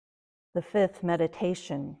The fifth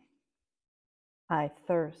meditation, I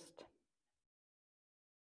thirst.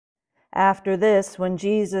 After this, when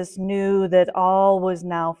Jesus knew that all was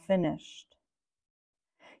now finished,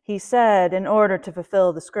 he said, in order to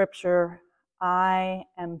fulfill the scripture, I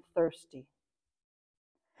am thirsty.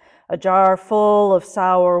 A jar full of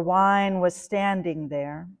sour wine was standing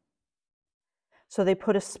there. So they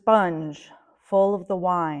put a sponge full of the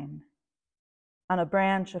wine on a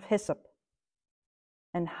branch of hyssop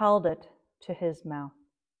and held it to his mouth.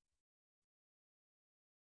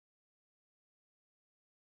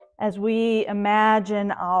 As we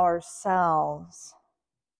imagine ourselves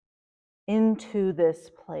into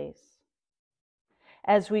this place,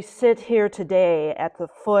 as we sit here today at the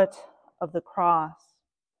foot of the cross,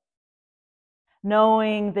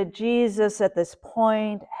 knowing that Jesus at this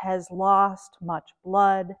point has lost much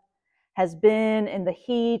blood, has been in the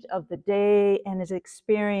heat of the day, and is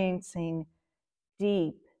experiencing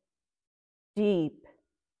deep, deep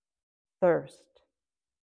thirst.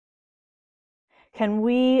 Can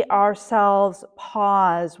we ourselves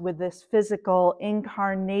pause with this physical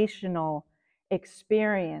incarnational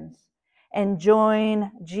experience and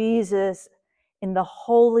join Jesus in the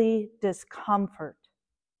holy discomfort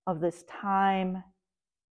of this time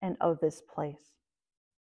and of this place?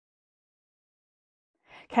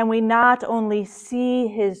 Can we not only see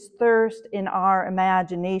his thirst in our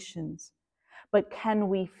imaginations, but can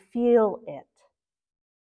we feel it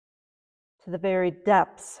to the very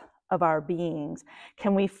depths of our beings?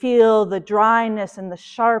 Can we feel the dryness and the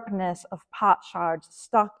sharpness of potsherds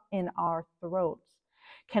stuck in our throats?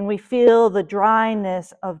 Can we feel the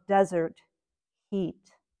dryness of desert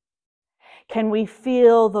heat? Can we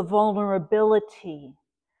feel the vulnerability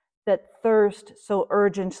that thirst so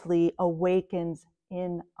urgently awakens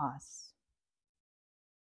in us?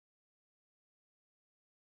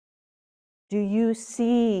 Do you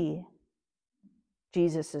see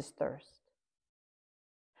Jesus' thirst?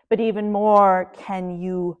 But even more, can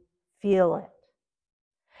you feel it?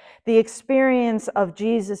 The experience of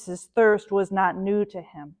Jesus' thirst was not new to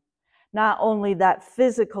him. Not only that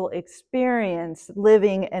physical experience,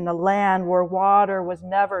 living in a land where water was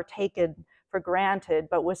never taken for granted,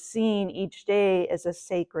 but was seen each day as a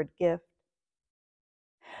sacred gift.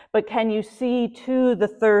 But can you see too the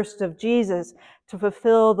thirst of Jesus to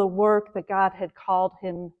fulfill the work that God had called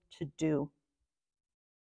him to do?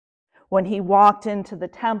 When he walked into the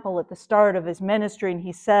temple at the start of his ministry and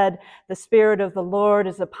he said, "The Spirit of the Lord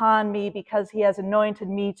is upon me because he has anointed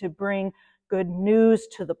me to bring good news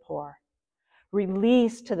to the poor,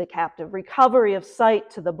 release to the captive, recovery of sight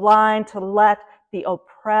to the blind, to let the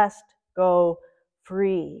oppressed go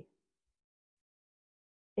free."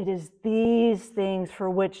 It is these things for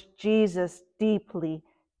which Jesus deeply,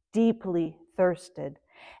 deeply thirsted.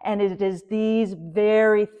 And it is these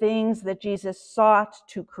very things that Jesus sought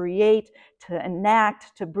to create, to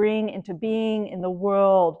enact, to bring into being in the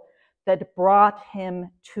world that brought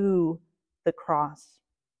him to the cross.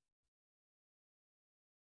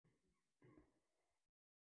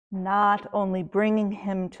 Not only bringing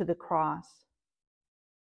him to the cross,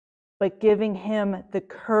 but giving him the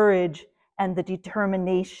courage and the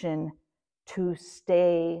determination to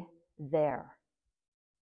stay there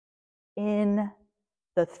in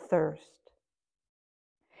the thirst.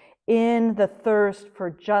 In the thirst for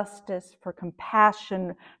justice, for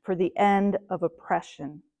compassion, for the end of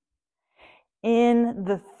oppression. In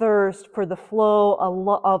the thirst for the flow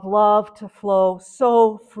of love to flow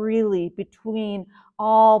so freely between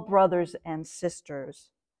all brothers and sisters,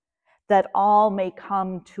 that all may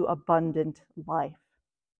come to abundant life.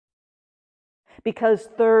 Because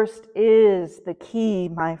thirst is the key,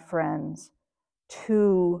 my friends,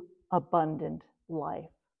 to abundant life.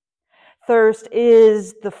 Thirst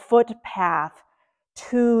is the footpath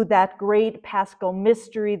to that great Paschal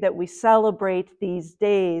mystery that we celebrate these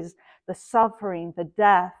days, the suffering, the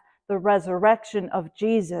death, the resurrection of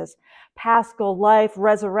Jesus. Paschal life,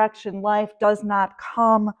 resurrection life does not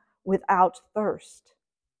come without thirst.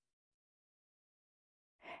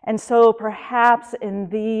 And so perhaps in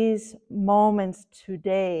these moments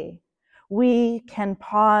today, we can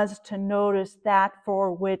pause to notice that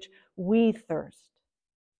for which we thirst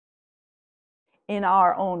in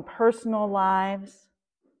our own personal lives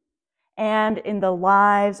and in the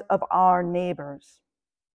lives of our neighbors.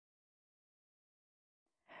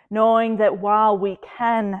 Knowing that while we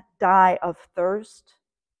can die of thirst,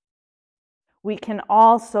 we can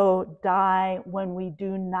also die when we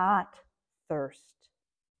do not thirst.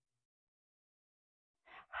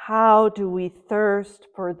 How do we thirst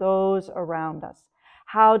for those around us?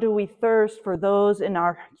 How do we thirst for those in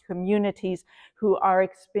our communities who are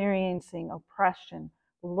experiencing oppression,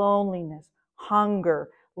 loneliness, hunger,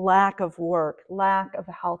 lack of work, lack of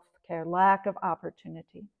health care, lack of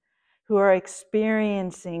opportunity, who are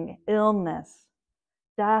experiencing illness,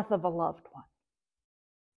 death of a loved one.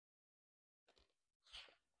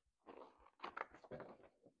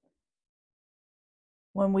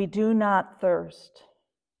 When we do not thirst,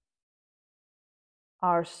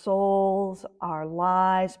 our souls, our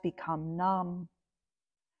lives become numb.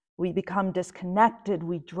 We become disconnected,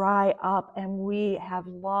 we dry up, and we have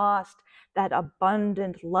lost that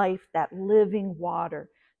abundant life, that living water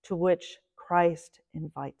to which Christ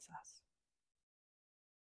invites us.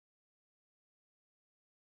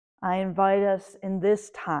 I invite us in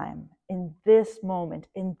this time, in this moment,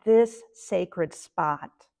 in this sacred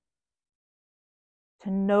spot,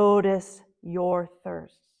 to notice your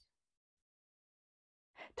thirst,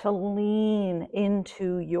 to lean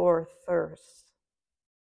into your thirst,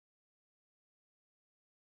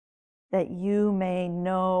 that you may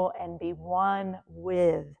know and be one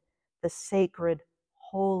with the sacred,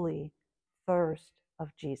 holy thirst of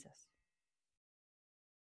Jesus.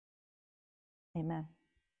 Amen.